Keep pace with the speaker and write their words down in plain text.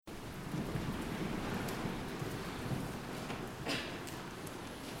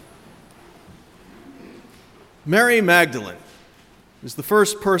Mary Magdalene is the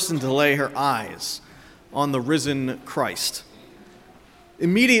first person to lay her eyes on the risen Christ.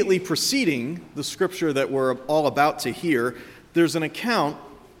 Immediately preceding the scripture that we're all about to hear, there's an account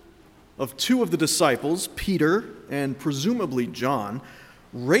of two of the disciples, Peter and presumably John,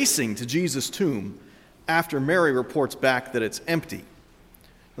 racing to Jesus' tomb after Mary reports back that it's empty.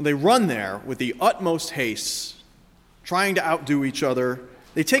 And they run there with the utmost haste, trying to outdo each other.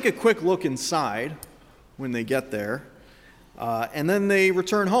 They take a quick look inside when they get there, and then they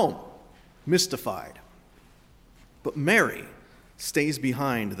return home, mystified. But Mary stays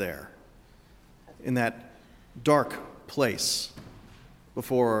behind there in that dark place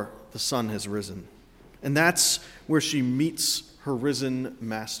before the sun has risen. And that's where she meets her risen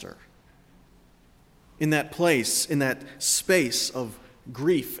master. In that place, in that space of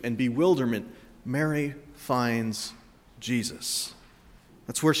grief and bewilderment, Mary finds Jesus.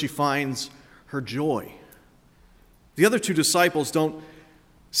 That's where she finds her joy. The other two disciples don't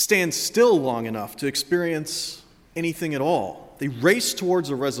stand still long enough to experience anything at all. They race towards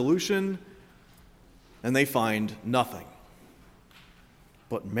a resolution, and they find nothing.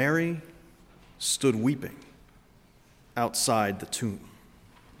 But Mary stood weeping outside the tomb.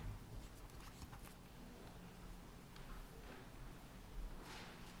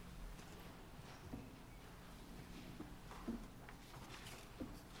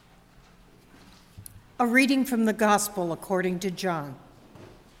 A reading from the Gospel according to John.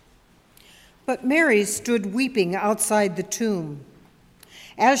 But Mary stood weeping outside the tomb.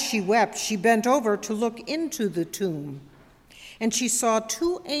 As she wept, she bent over to look into the tomb, and she saw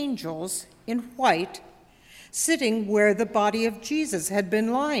two angels in white sitting where the body of Jesus had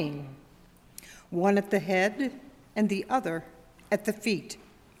been lying, one at the head and the other at the feet.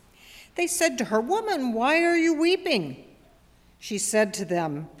 They said to her, "Woman, why are you weeping?" She said to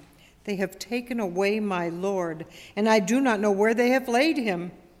them, "They have taken away my Lord, and I do not know where they have laid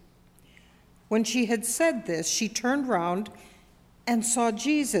him." When she had said this, she turned round and saw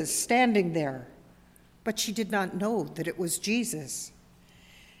Jesus standing there, but she did not know that it was Jesus.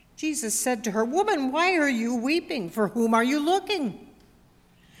 Jesus said to her, "Woman, why are you weeping? For whom are you looking?"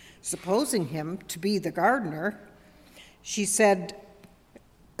 Supposing him to be the gardener, she said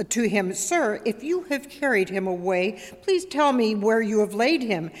to him, "Sir, if you have carried him away, please tell me where you have laid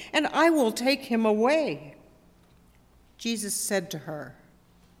him, and I will take him away." Jesus said to her,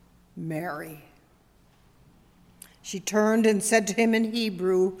 "Mary." She turned and said to him in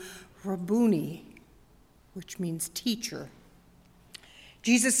Hebrew, "Rabboni," which means teacher.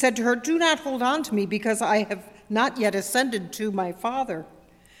 Jesus said to her, "Do not hold on to me, because I have not yet ascended to my Father.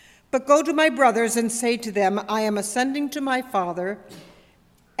 But go to my brothers and say to them, I am ascending to my Father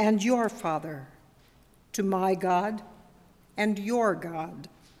and your Father, to my God and your God."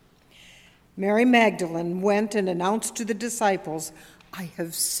 Mary Magdalene went and announced to the disciples, "I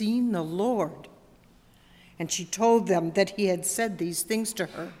have seen the Lord." And she told them that he had said these things to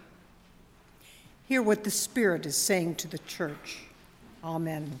her. Hear what the Spirit is saying to the church.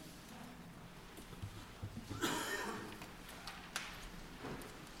 Amen.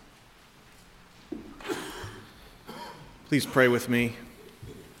 Please pray with me.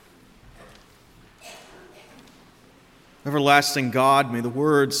 Everlasting God, may the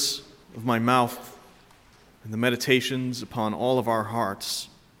words of my mouth and the meditations upon all of our hearts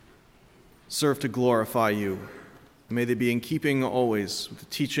serve to glorify you. And may they be in keeping always with the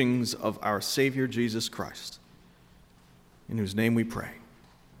teachings of our Savior Jesus Christ, in whose name we pray.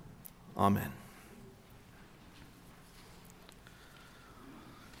 Amen.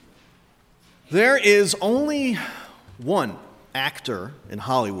 There is only one actor in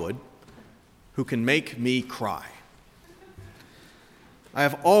Hollywood who can make me cry. I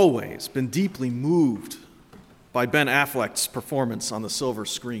have always been deeply moved by Ben Affleck's performance on the silver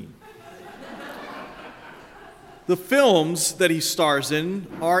screen. The films that he stars in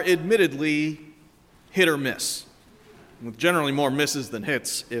are admittedly hit or miss, with generally more misses than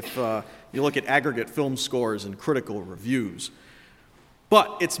hits if you look at aggregate film scores and critical reviews.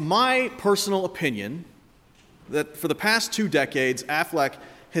 But it's my personal opinion that for the past 2 decades, Affleck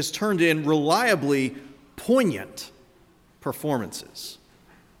has turned in reliably poignant performances.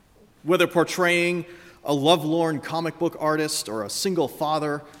 Whether portraying a lovelorn comic book artist or a single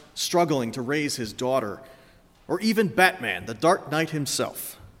father struggling to raise his daughter, or even Batman, the Dark Knight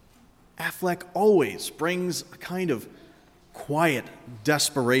himself, Affleck always brings a kind of quiet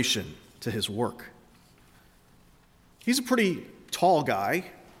desperation to his work. He's a pretty tall guy,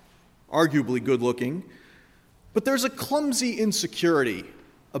 arguably good-looking, but there's a clumsy insecurity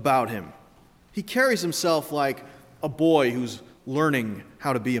about him. He carries himself like a boy who's learning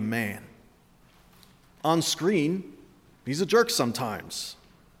how to be a man. On screen, he's a jerk sometimes.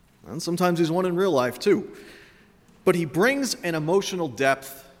 And sometimes he's one in real life, too. But he brings an emotional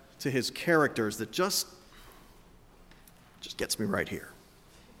depth to his characters that just gets me right here.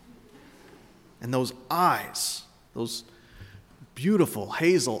 And those eyes, those beautiful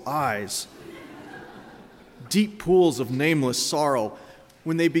hazel eyes, deep pools of nameless sorrow,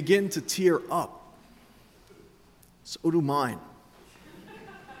 when they begin to tear up, so do mine.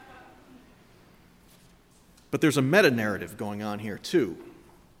 But there's a meta-narrative going on here, too.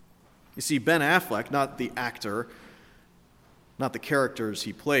 You see, Ben Affleck, not the actor, not the characters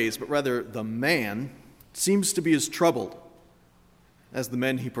he plays, but rather the man, seems to be as troubled as the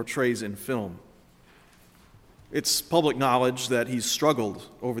men he portrays in film. It's public knowledge that he's struggled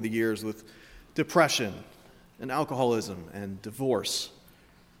over the years with depression and alcoholism and divorce.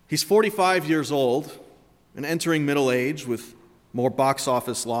 He's 45 years old and entering middle age with more box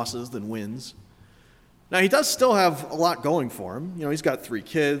office losses than wins. Now, he does still have a lot going for him. You know, he's got 3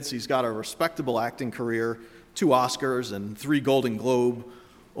 kids, he's got a respectable acting career, 2 Oscars and 3 Golden Globe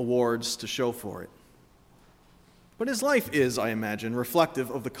awards to show for it. But his life is, I imagine,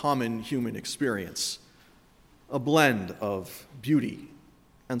 reflective of the common human experience, a blend of beauty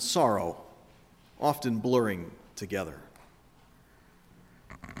and sorrow, often blurring together.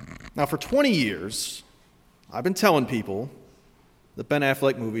 Now, for 20 years, I've been telling people that Ben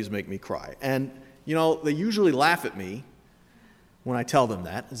Affleck movies make me cry. And, you know, they usually laugh at me when I tell them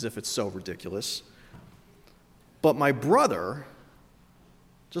that, as if it's so ridiculous. But my brother,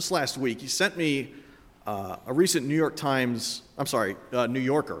 just last week, he sent me a recent New Yorker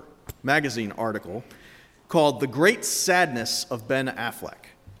magazine article called "The Great Sadness of Ben Affleck,"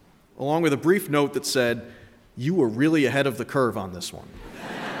 along with a brief note that said, "You were really ahead of the curve on this one."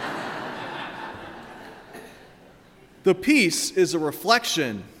 The piece is a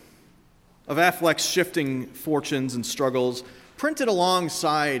reflection of Affleck's shifting fortunes and struggles, printed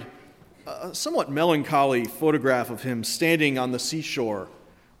alongside a somewhat melancholy photograph of him standing on the seashore,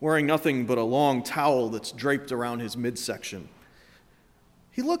 wearing nothing but a long towel that's draped around his midsection.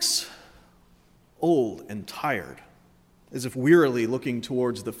 He looks old and tired, as if wearily looking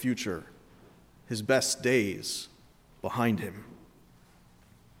towards the future, his best days behind him.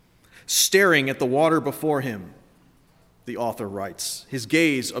 Staring at the water before him, the author writes, his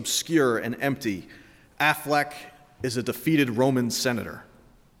gaze obscure and empty, Affleck is a defeated Roman senator.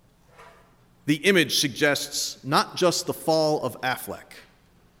 The image suggests not just the fall of Affleck,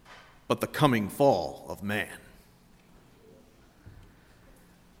 but the coming fall of man.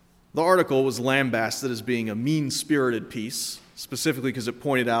 The article was lambasted as being a mean-spirited piece, specifically because it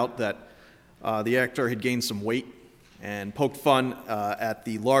pointed out that the actor had gained some weight and poked fun at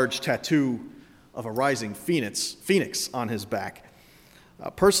the large tattoo of a rising phoenix on his back.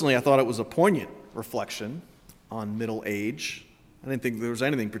 Personally, I thought it was a poignant reflection on middle age. I didn't think there was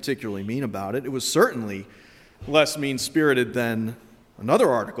anything particularly mean about it. It was certainly less mean-spirited than another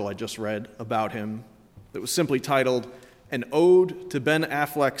article I just read about him that was simply titled, "An Ode to Ben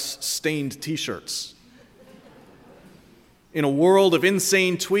Affleck's Stained T-Shirts." In a world of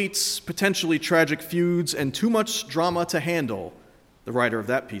insane tweets, potentially tragic feuds, and too much drama to handle, the writer of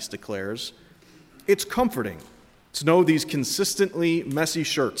that piece declares, it's comforting to know these consistently messy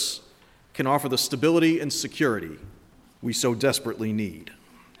shirts can offer the stability and security we so desperately need.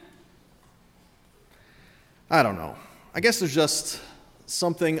 I don't know. I guess there's just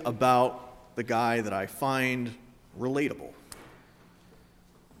something about the guy that I find relatable.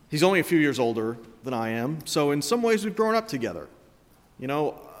 He's only a few years older than I am, so in some ways we've grown up together. You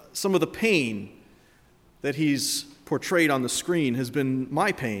know, some of the pain that he's portrayed on the screen has been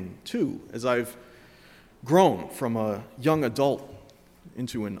my pain, too, as I've grown from a young adult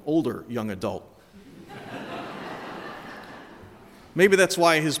into an older young adult. Maybe that's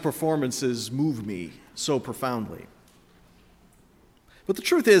why his performances move me so profoundly. But the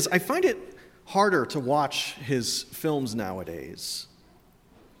truth is, I find it harder to watch his films nowadays.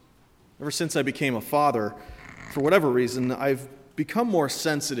 Ever since I became a father, for whatever reason, I've become more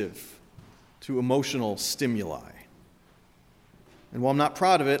sensitive to emotional stimuli. And while I'm not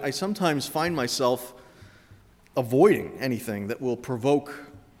proud of it, I sometimes find myself avoiding anything that will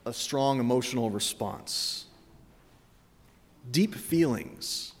provoke a strong emotional response. Deep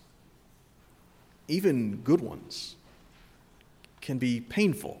feelings, even good ones, can be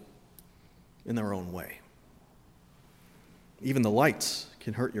painful in their own way. Even the lights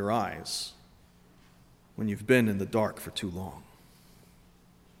can hurt your eyes when you've been in the dark for too long.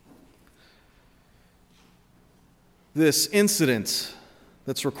 This incident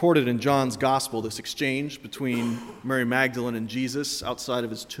that's recorded in John's Gospel, this exchange between Mary Magdalene and Jesus outside of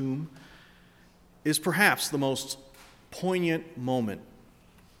his tomb, is perhaps the most poignant moment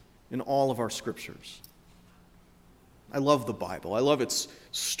in all of our scriptures. I love the Bible. I love its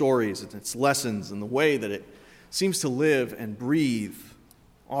stories and its lessons and the way that it seems to live and breathe,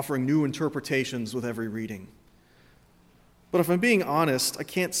 offering new interpretations with every reading. But if I'm being honest, I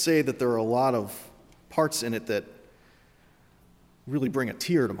can't say that there are a lot of parts in it that really bring a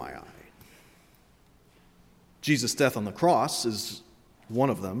tear to my eye. Jesus' death on the cross is one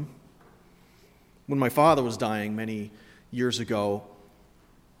of them. When my father was dying many years ago,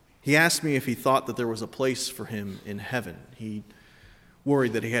 he asked me if he thought that there was a place for him in heaven. He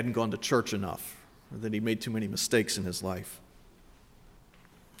worried that he hadn't gone to church enough, or that he made too many mistakes in his life.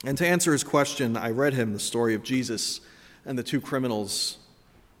 And to answer his question, I read him the story of Jesus and the two criminals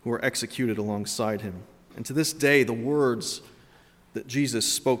who were executed alongside him. And to this day, the words that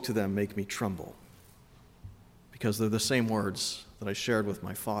Jesus spoke to them make me tremble, because they're the same words that I shared with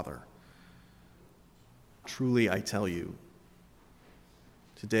my father. Truly, I tell you,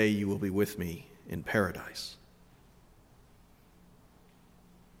 today you will be with me in paradise.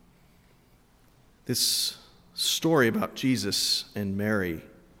 This story about Jesus and Mary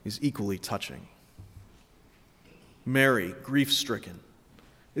is equally touching. Mary, grief-stricken,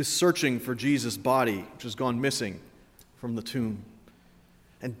 is searching for Jesus' body, which has gone missing from the tomb.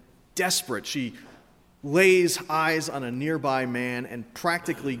 And desperate, she lays eyes on a nearby man and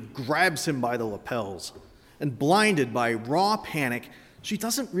practically grabs him by the lapels. And blinded by raw panic, she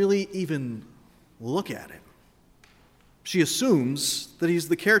doesn't really even look at him. She assumes that he's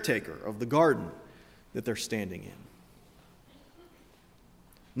the caretaker of the garden that they're standing in.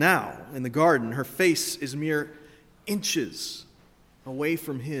 Now, in the garden, her face is mere inches away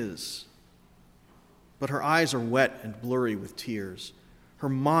from his, but her eyes are wet and blurry with tears. Her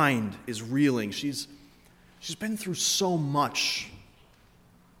mind is reeling. She's been through so much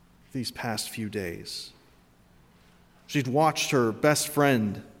these past few days. She'd watched her best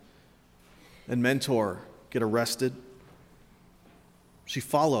friend and mentor get arrested. She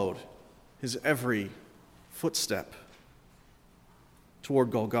followed his every footstep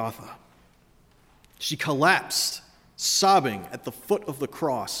toward Golgotha. She collapsed, sobbing at the foot of the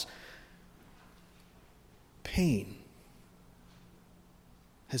cross. Pain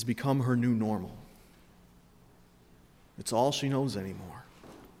has become her new normal. It's all she knows anymore.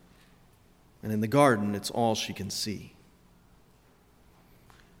 And in the garden, it's all she can see.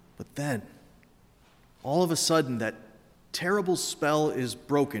 But then, all of a sudden, that terrible spell is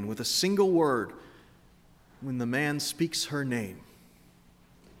broken with a single word when the man speaks her name.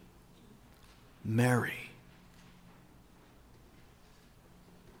 Mary.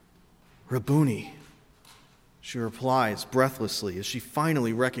 Rabboni, she replies breathlessly as she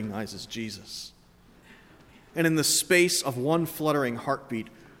finally recognizes Jesus. And in the space of one fluttering heartbeat,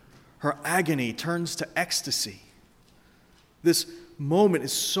 her agony turns to ecstasy. This moment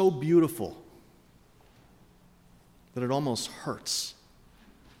is so beautiful that it almost hurts.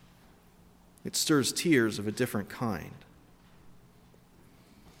 It stirs tears of a different kind.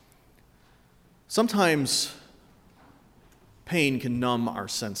 Sometimes pain can numb our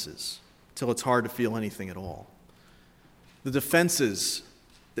senses till it's hard to feel anything at all. The defenses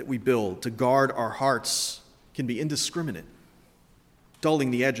that we build to guard our hearts can be indiscriminate,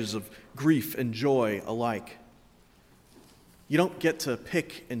 dulling the edges of grief and joy alike. You don't get to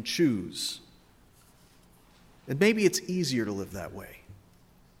pick and choose. And maybe it's easier to live that way,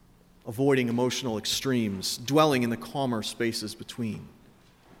 avoiding emotional extremes, dwelling in the calmer spaces between,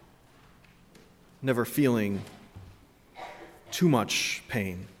 never feeling too much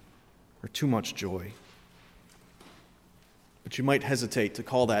pain or too much joy. But you might hesitate to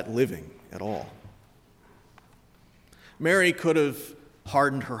call that living at all. Mary could have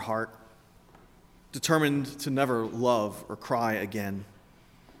hardened her heart, determined to never love or cry again.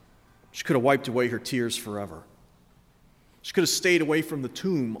 She could have wiped away her tears forever. She could have stayed away from the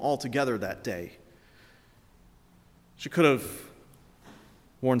tomb altogether that day. She could have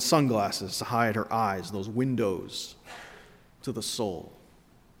worn sunglasses to hide her eyes, those windows to the soul,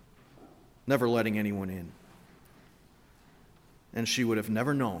 never letting anyone in. And she would have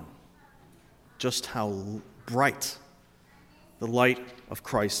never known just how bright the light of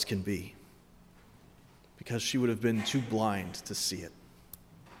Christ can be, because she would have been too blind to see it.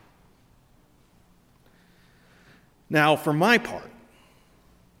 Now, for my part,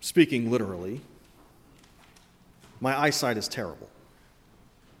 speaking literally, my eyesight is terrible.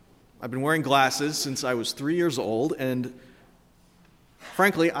 I've been wearing glasses since I was 3 years old, and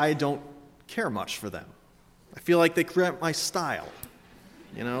frankly, I don't care much for them. I feel like they cramp my style,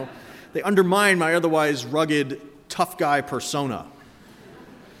 you know? They undermine my otherwise rugged, tough guy persona.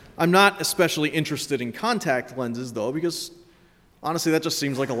 I'm not especially interested in contact lenses, though, because honestly, that just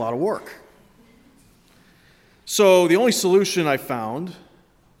seems like a lot of work. So the only solution I found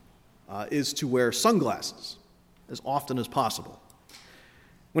is to wear sunglasses as often as possible.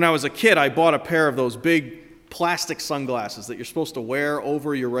 When I was a kid, I bought a pair of those big plastic sunglasses that you're supposed to wear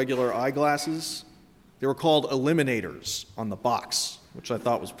over your regular eyeglasses. They were called Eliminators on the box, which I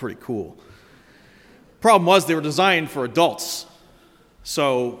thought was pretty cool. Problem was, they were designed for adults,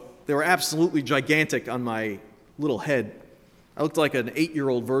 so they were absolutely gigantic on my little head. I looked like an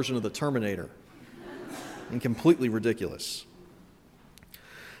 8-year-old version of the Terminator, and completely ridiculous.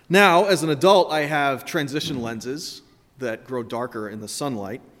 Now, as an adult, I have transition lenses that grow darker in the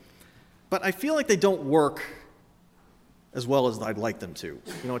sunlight, but I feel like they don't work as well as I'd like them to.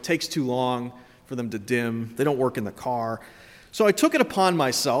 It takes too long for them to dim. They don't work in the car. So I took it upon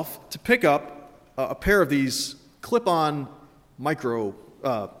myself to pick up a pair of these clip-on micro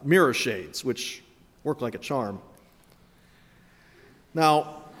mirror shades, which work like a charm.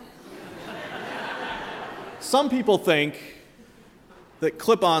 Now, some people think that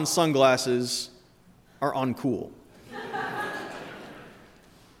clip-on sunglasses are uncool.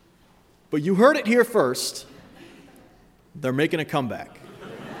 But you heard it here first. They're making a comeback.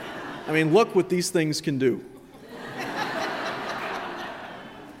 I mean, look what these things can do.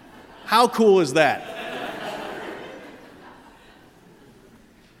 How cool is that?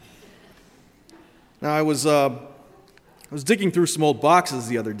 Now, I was digging through some old boxes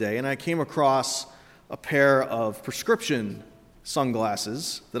the other day, and I came across a pair of prescription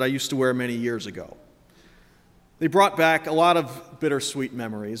sunglasses that I used to wear many years ago. They brought back a lot of bittersweet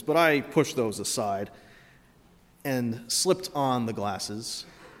memories, but I pushed those aside and slipped on the glasses.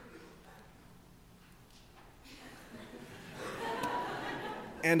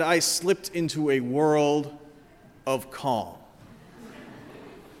 And I slipped into a world of calm.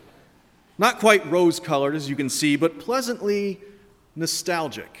 Not quite rose-colored, as you can see, but pleasantly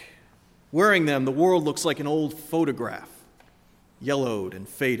nostalgic. Wearing them, the world looks like an old photograph, yellowed and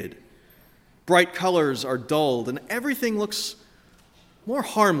faded. Bright colors are dulled, and everything looks more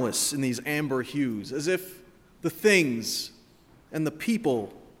harmless in these amber hues, as if the things and the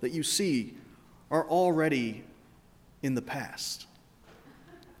people that you see are already in the past.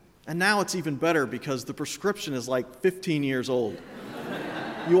 And now it's even better because the prescription is like 15 years old.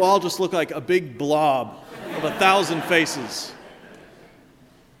 You all just look like a big blob of 1,000 faces,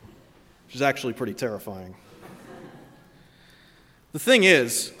 which is actually pretty terrifying. The thing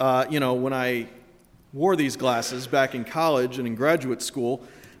is, when I wore these glasses back in college and in graduate school,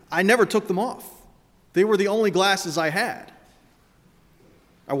 I never took them off. They were the only glasses I had.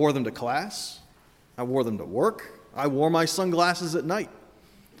 I wore them to class. I wore them to work. I wore my sunglasses at night.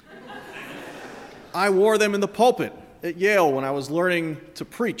 I wore them in the pulpit at Yale when I was learning to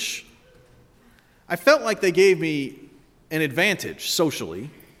preach. I felt like they gave me an advantage socially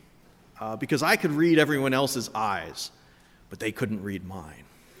because I could read everyone else's eyes, but they couldn't read mine.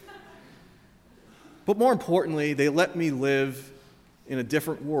 But more importantly, they let me live in a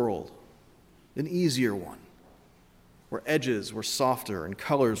different world, an easier one, where edges were softer and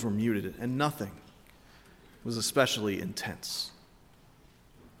colors were muted and nothing was especially intense.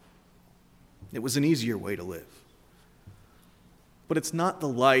 It was an easier way to live. But it's not the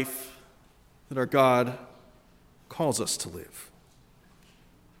life that our God calls us to live.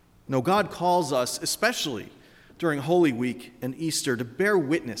 No, God calls us, especially during Holy Week and Easter, to bear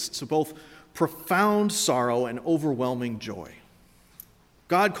witness to both profound sorrow and overwhelming joy.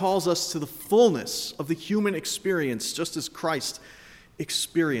 God calls us to the fullness of the human experience, just as Christ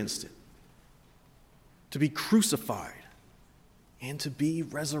experienced it, to be crucified and to be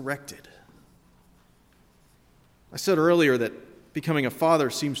resurrected. I said earlier that becoming a father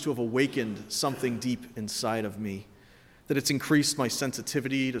seems to have awakened something deep inside of me, that it's increased my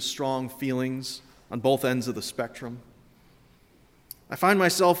sensitivity to strong feelings on both ends of the spectrum. I find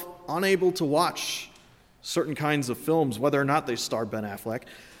myself unable to watch certain kinds of films, whether or not they star Ben Affleck,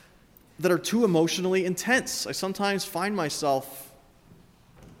 that are too emotionally intense. I sometimes find myself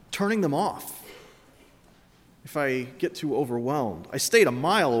turning them off if I get too overwhelmed. I stayed a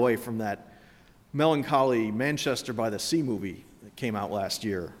mile away from that melancholy Manchester by the Sea movie that came out last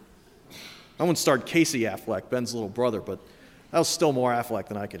year. That one starred Casey Affleck, Ben's little brother, but that was still more Affleck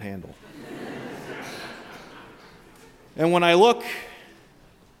than I could handle. And when I look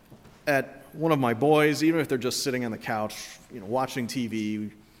at one of my boys, even if they're just sitting on the couch, watching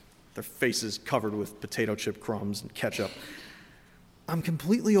TV, their faces covered with potato chip crumbs and ketchup, I'm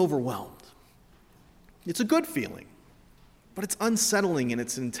completely overwhelmed. It's a good feeling, but it's unsettling in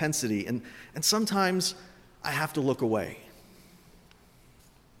its intensity, and sometimes I have to look away.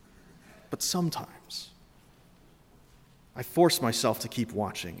 But sometimes I force myself to keep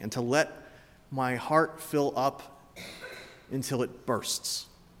watching and to let my heart fill up until it bursts,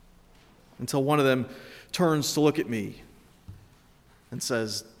 until one of them turns to look at me and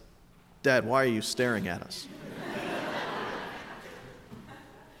says, "Dad, why are you staring at us?"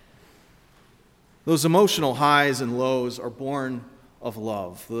 Those emotional highs and lows are born of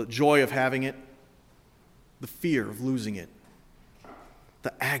love, the joy of having it, the fear of losing it,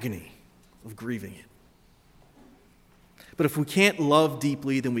 the agony of grieving it. But if we can't love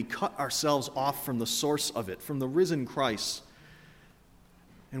deeply, then we cut ourselves off from the source of it, from the risen Christ,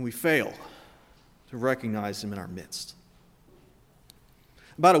 and we fail to recognize him in our midst.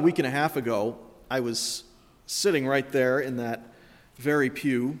 About a week and a half ago, I was sitting right there in that very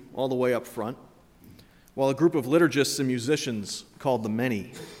pew, all the way up front, while a group of liturgists and musicians called the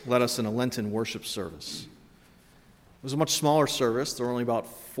Many led us in a Lenten worship service. It was a much smaller service. There were only about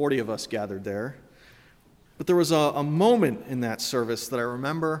 40 of us gathered there. But there was a moment in that service that I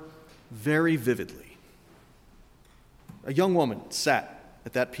remember very vividly. A young woman sat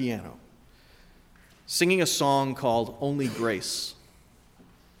at that piano, singing a song called "Only Grace."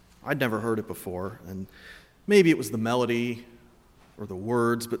 I'd never heard it before, and maybe it was the melody or the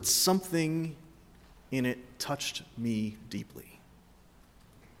words, but something in it touched me deeply.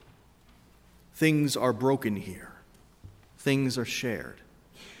 Things are broken here. Things are shared.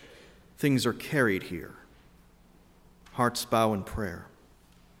 Things are carried here. Hearts bow in prayer.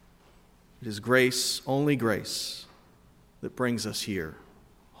 It is grace, only grace, that brings us here,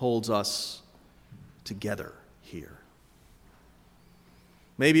 holds us together here.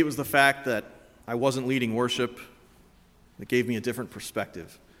 Maybe it was the fact that I wasn't leading worship that gave me a different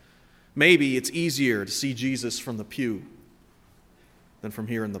perspective. Maybe it's easier to see Jesus from the pew than from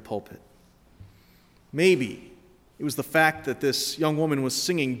here in the pulpit. Maybe it was the fact that this young woman was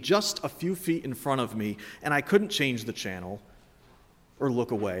singing just a few feet in front of me, and I couldn't change the channel or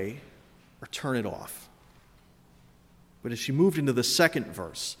look away or turn it off. But as she moved into the second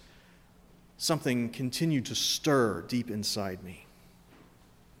verse, something continued to stir deep inside me.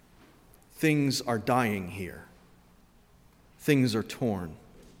 Things are dying here. Things are torn.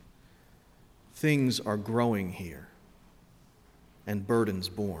 Things are growing here, and burdens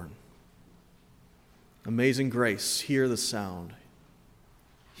born. Amazing grace, hear the sound.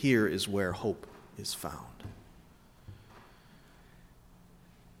 Here is where hope is found.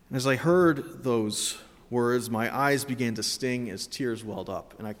 And as I heard those words, my eyes began to sting as tears welled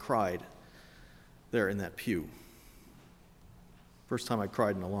up, and I cried there in that pew. First time I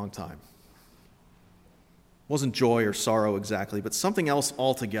cried in a long time. It wasn't joy or sorrow exactly, but something else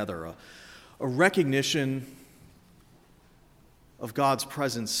altogether, a recognition of God's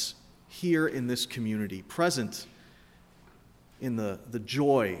presence here in this community, present in the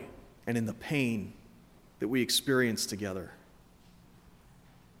joy and in the pain that we experience together.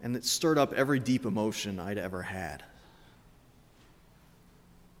 And it stirred up every deep emotion I'd ever had.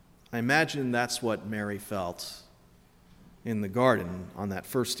 I imagine that's what Mary felt in the garden on that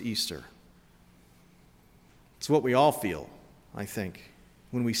first Easter. It's what we all feel, I think,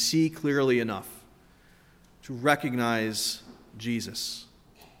 when we see clearly enough to recognize Jesus,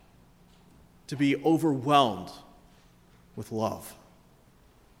 to be overwhelmed with love,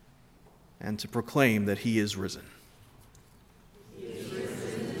 and to proclaim that he is risen. He is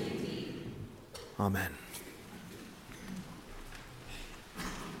risen indeed. Amen.